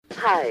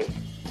Hi,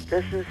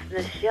 this is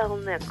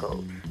Nichelle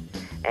Nichols,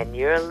 and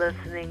you're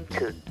listening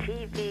to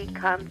TV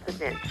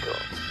Confidential.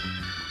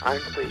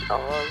 Aren't we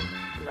all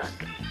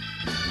lucky?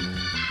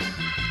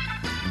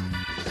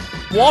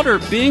 Walter,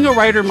 being a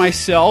writer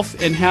myself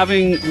and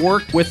having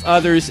worked with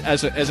others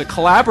as a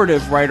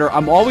collaborative writer,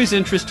 I'm always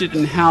interested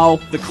in how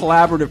the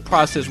collaborative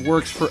process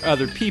works for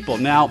other people.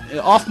 Now,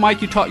 off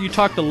mic, you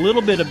talked a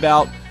little bit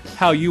about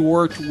how you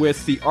worked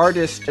with the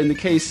artist in the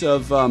case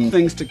of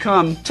Things to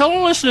Come. Tell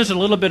our listeners a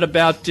little bit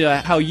about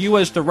how you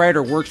as the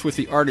writer works with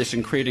the artist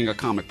in creating a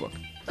comic book.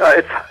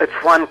 It's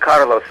Juan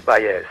Carlos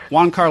Baez.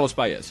 Juan Carlos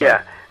Baez.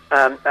 Yeah.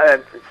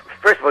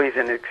 First of all, he's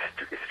an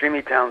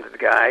extremely talented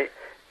guy,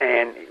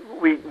 and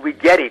we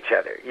get each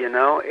other. You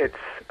know, it's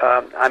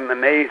I'm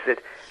amazed at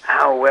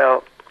how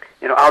well.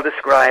 You know, I'll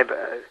describe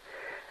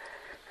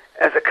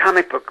as a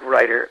comic book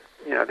writer.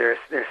 You know, there's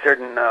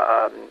certain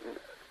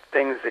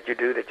things that you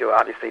do that you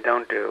obviously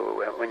don't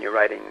do when you're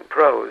writing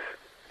prose,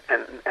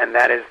 and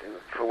that is,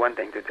 for one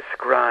thing, to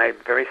describe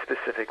very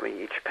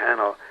specifically each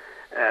panel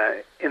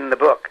in the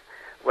book,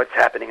 what's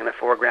happening in the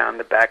foreground,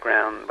 the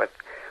background,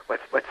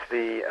 what's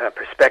the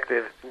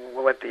perspective,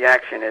 what the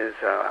action is,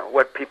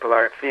 what people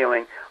are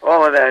feeling.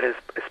 All of that is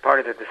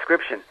part of the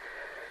description.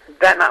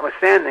 That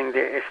notwithstanding,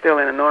 there is still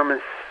an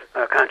enormous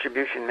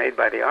contribution made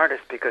by the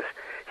artist, because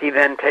he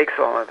then takes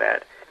all of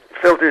that,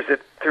 filters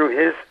it through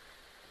his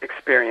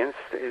experience,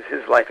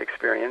 his life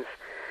experience,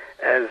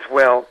 as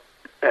well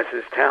as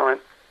his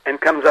talent,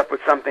 and comes up with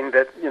something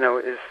that, you know,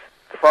 is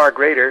far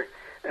greater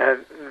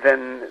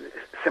than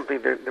simply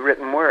the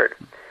written word.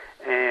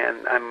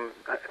 And I'm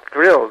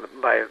thrilled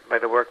by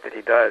the work that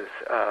he does.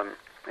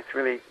 It's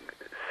really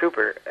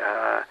super.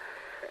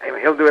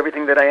 He'll do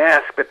everything that I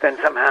ask, but then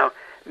somehow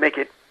make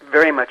it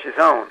very much his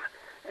own.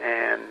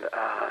 And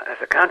as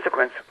a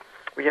consequence,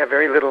 we have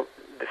very little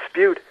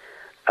dispute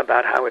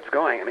about how it's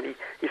going. I mean,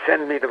 he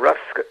sends me the rough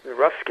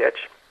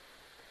sketch,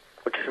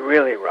 which is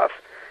really rough.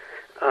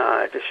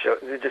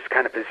 It just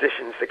kind of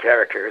positions the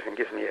characters and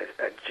gives me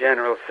a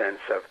general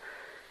sense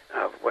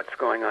of what's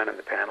going on in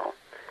the panel.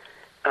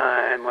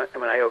 And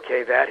when I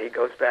okay that, he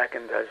goes back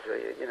and does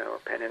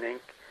pen and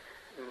ink,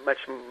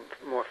 much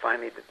more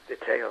finely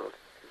detailed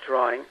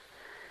drawing.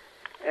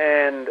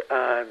 And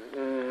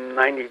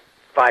 95%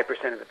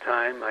 of the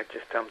time, I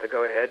just tell him to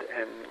go ahead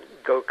and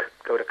go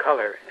to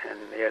color. And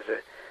he has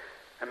a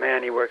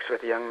man he works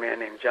with, a young man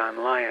named John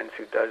Lyons,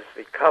 who does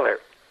the color,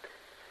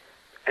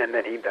 and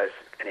then he does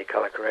any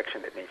color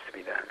correction that needs to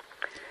be done.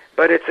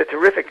 But it's a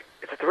terrific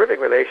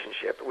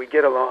relationship. We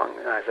get along,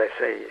 as I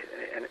say,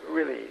 and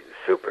really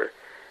super,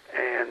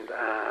 and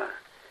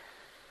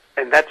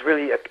that's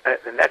really a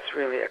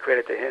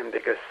credit to him,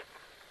 because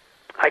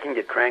I can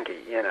get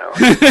cranky, you know,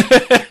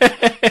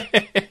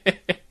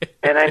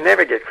 and I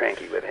never get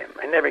cranky with him.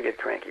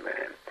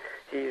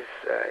 He's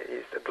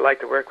a delight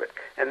to work with.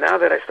 And now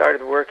that I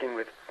started working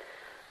with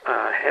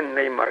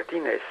Henry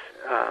Martinez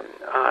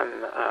on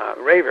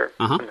Raver,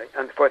 on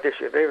the fourth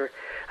issue of Raver,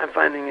 I'm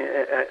finding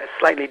a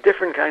slightly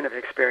different kind of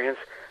experience,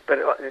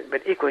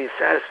 but equally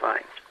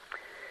satisfying.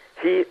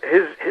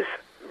 His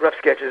rough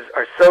sketches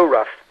are so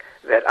rough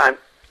that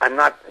I'm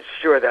not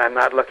sure that I'm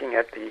not looking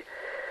at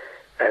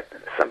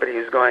somebody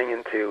who's going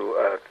into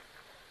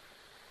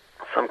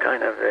some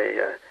kind of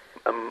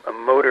a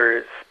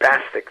motor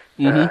spastic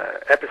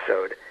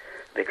episode,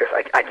 because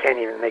I can't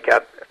even make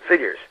out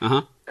figures.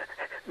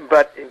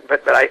 But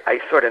I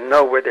sort of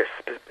know where they're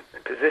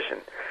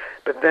positioned.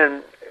 But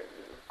then,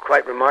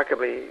 quite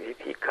remarkably,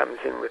 he comes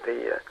in with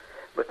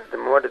the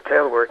more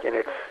detailed work, and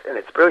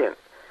it's brilliant.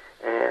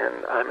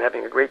 And I'm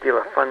having a great deal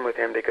of fun with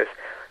him, because,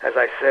 as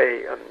I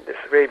say, this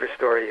Raver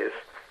story is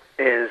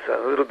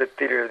a little bit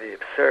theater of the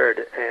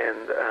absurd,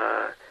 and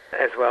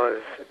as well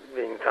as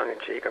being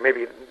tongue-in-cheek, or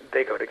maybe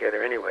they go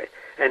together anyway.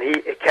 And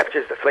it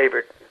captures the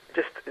flavor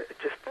just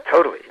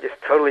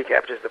totally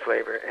captures the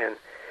flavor, and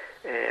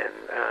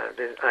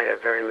I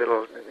have very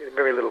little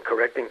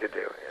correcting to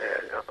do,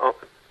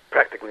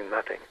 practically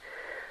nothing.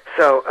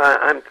 So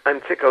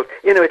I'm tickled.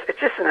 You know, it's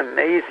just an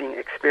amazing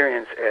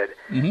experience, Ed,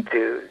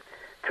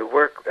 to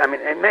work. I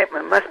mean,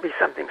 it must be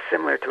something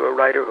similar to a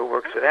writer who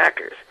works with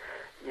actors,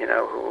 you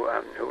know,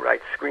 who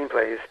writes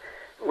screenplays,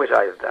 which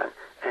I have done,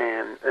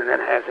 and then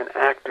has an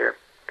actor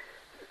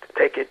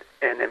take it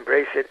and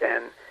embrace it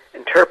and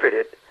interpret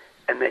it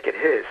and make it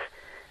his.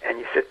 And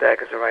you sit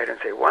back as a writer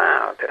and say,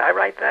 "Wow, did I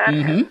write that?"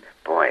 And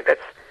boy,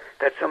 that's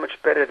so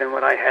much better than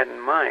what I had in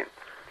mind.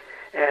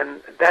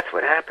 And that's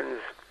what happens,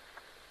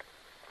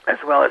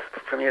 as well as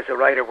for me as a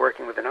writer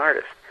working with an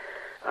artist.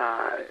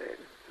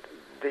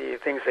 The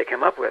things they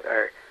come up with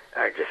are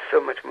just so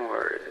much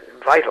more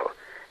vital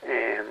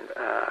and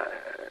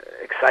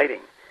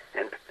exciting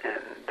and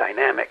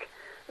dynamic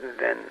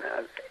than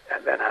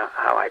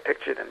how I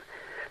picture them.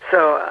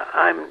 So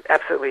I'm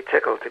absolutely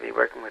tickled to be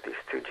working with these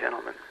two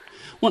gentlemen.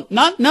 Well,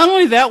 not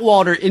only that,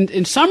 Walter,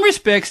 in some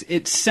respects,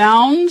 it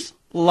sounds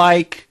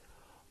like,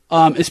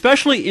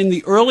 especially in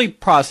the early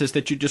process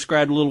that you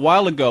described a little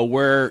while ago,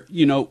 where,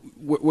 you know,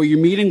 where you're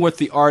meeting with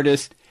the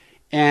artist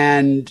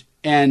and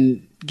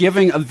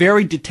giving a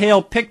very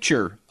detailed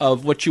picture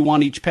of what you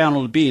want each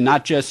panel to be,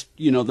 not just,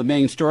 the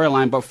main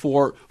storyline, but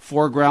for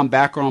foreground,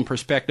 background,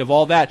 perspective,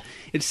 all that.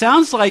 It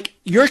sounds like,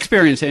 your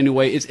experience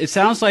anyway, it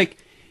sounds like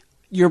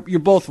you're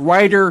both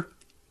writer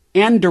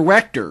and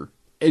director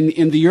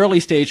in the early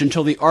stage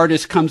until the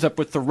artist comes up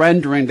with the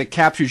rendering that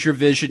captures your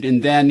vision,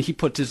 and then he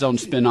puts his own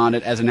spin on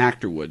it as an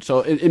actor would.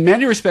 So in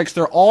many respects,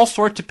 there are all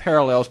sorts of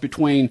parallels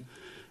between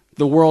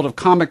the world of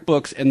comic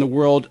books and the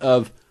world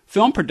of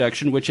film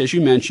production, which, as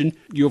you mentioned,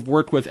 you have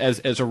worked with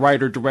as a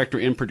writer, director,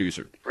 and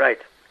producer. Right.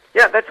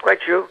 Yeah, that's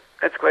quite true.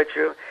 That's quite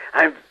true.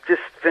 I've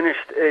just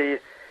finished a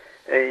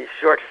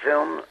short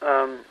film.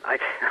 I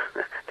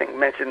think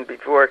mentioned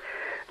before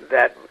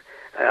that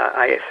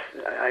I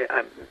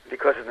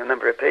because of the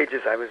number of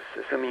pages, I was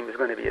assuming it was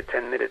going to be a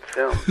 10-minute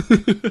film.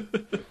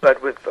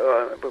 But with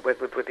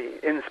the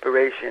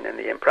inspiration and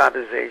the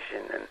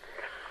improvisation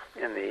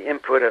and the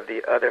input of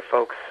the other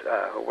folks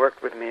who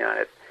worked with me on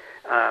it,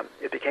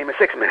 it became a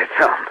 6-minute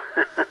film.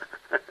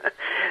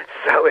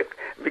 So it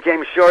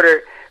became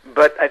shorter,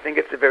 but I think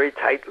it's a very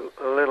tight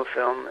little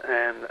film.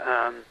 And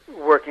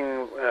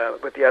working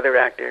with the other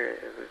actor,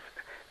 it was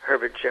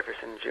Herbert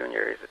Jefferson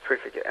Jr. He's a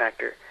terrific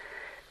actor.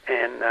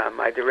 And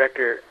my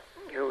director,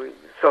 who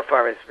so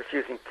far is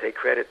refusing to take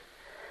credit,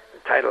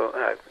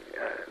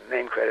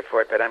 name credit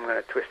for it, but I'm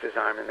going to twist his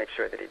arm and make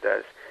sure that he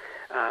does.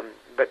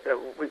 But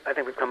I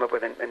think we've come up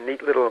with a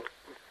neat little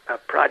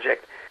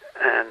project,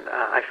 and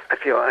I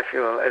feel as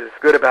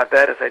good about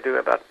that as I do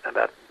about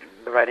the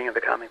writing of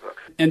the comic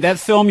books. And that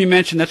film you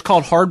mentioned, that's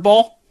called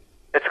Hardball?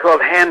 It's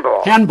called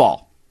Handball.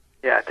 Handball.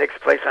 Yeah, it takes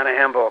place on a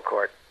handball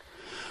court.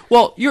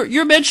 Well,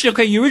 you're mentioning,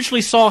 okay, you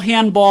originally saw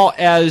Handball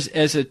as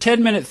a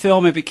 10-minute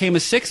film. It became a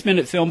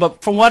 6-minute film.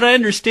 But from what I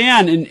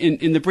understand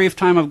in the brief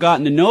time I've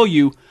gotten to know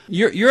you,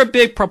 you're a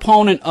big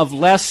proponent of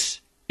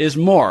less is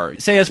more.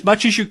 Say as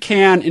much as you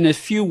can in as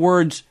few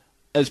words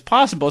as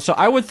possible. So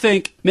I would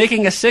think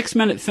making a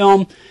 6-minute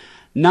film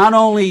not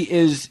only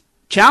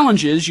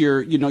challenges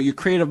your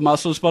creative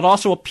muscles, but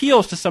also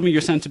appeals to some of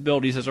your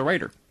sensibilities as a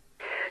writer.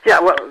 Yeah,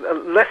 well,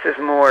 less is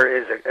more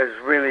is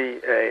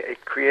really a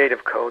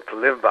creative code to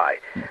live by.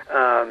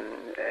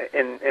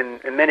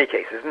 In many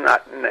cases,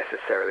 not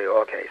necessarily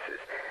all cases.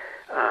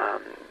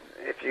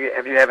 If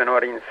you have an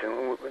audience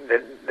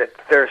that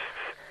thirsts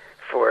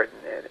for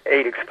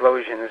 8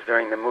 explosions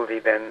during the movie,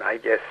 then I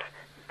guess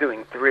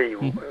doing 3,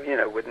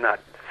 would not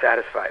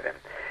satisfy them.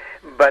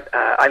 But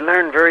I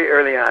learned very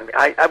early on.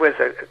 I was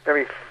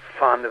very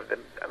fond of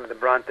the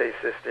Bronte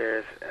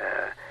sisters,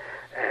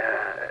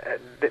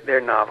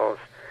 their novels,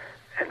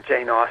 and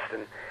Jane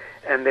Austen,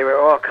 and they were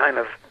all kind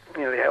of,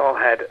 they all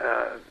had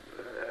a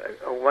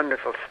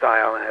wonderful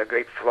style and a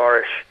great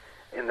flourish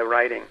in the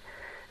writing.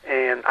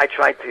 And I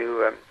tried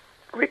to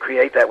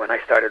recreate that when I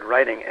started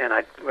writing, and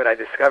what I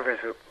discovered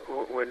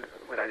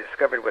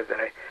was that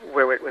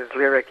where it was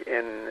lyric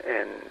and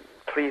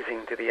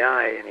pleasing to the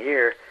eye and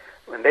ear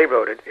when they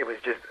wrote it, it was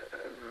just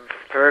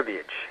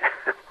verbiage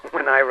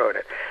when I wrote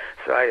it.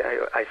 So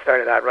I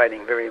started out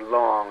writing very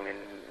long and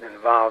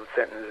involved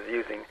sentences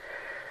using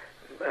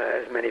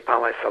as many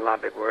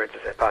polysyllabic words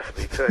as I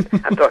possibly could.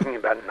 I'm talking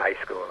about in high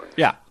school and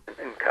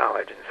in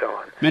college and so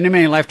on. Many,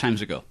 many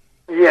lifetimes ago.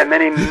 Yeah,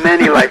 many,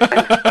 many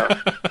lifetimes ago.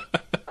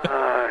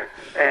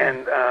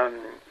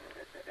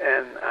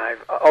 And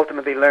I've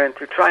ultimately learned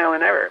through trial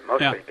and error,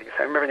 mostly, because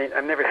I've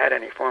never had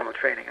any formal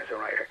training as a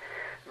writer.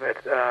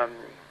 But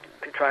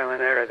through trial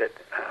and error, that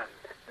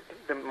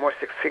the more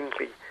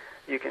succinctly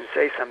you can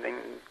say something,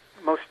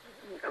 most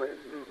of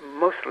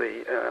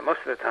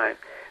the time,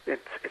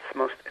 it's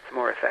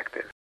more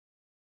effective.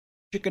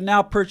 You can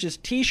now purchase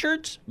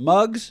T-shirts,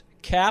 mugs,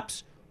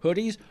 caps,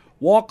 hoodies,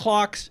 wall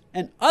clocks,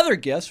 and other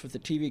gifts with the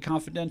TV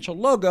Confidential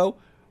logo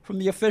from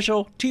the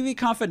official TV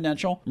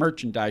Confidential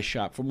merchandise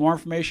shop. For more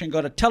information, go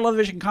to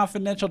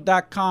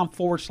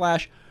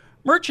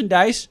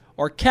televisionconfidential.com/merchandise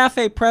or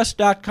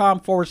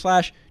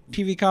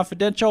cafepress.com/TV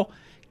Confidential,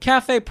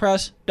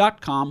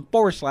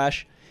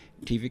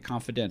 cafepress.com/TV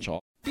Confidential.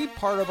 Be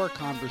part of our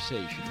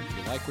conversation. If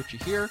you like what you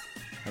hear,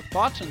 have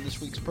thoughts on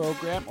this week's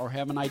program, or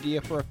have an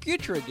idea for a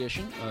future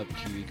edition of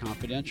TV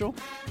Confidential,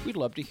 we'd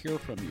love to hear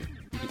from you.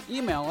 You can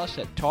email us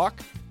at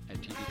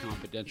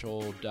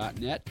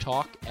talk@tvconfidential.net,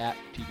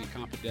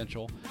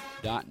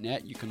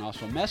 talk@tvconfidential.net. You can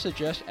also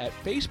message us at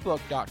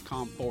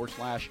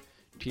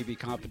facebook.com/TV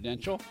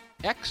Confidential,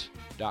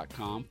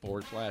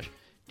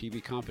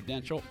 x.com/TV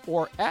Confidential,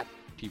 or at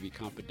TV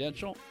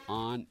Confidential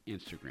on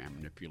Instagram.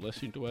 And if you're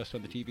listening to us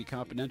on the TV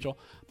Confidential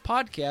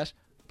podcast,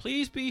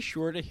 please be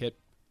sure to hit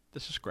the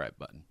subscribe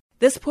button.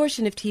 This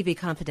portion of TV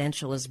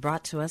Confidential is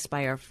brought to us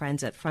by our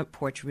friends at Front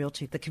Porch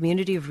Realty, the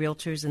community of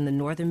realtors in the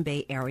Northern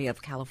Bay area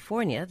of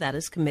California that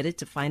is committed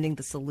to finding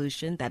the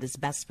solution that is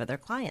best for their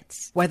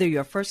clients. Whether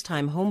you're a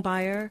first-time home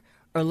buyer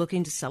or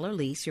looking to sell or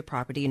lease your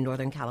property in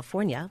Northern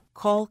California,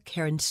 call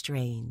Karen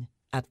Strain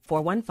at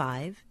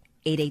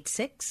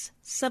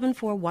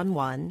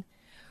 415-886-7411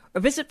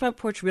 or visit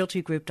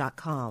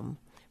frontporchrealtygroup.com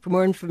for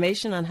more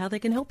information on how they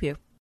can help you.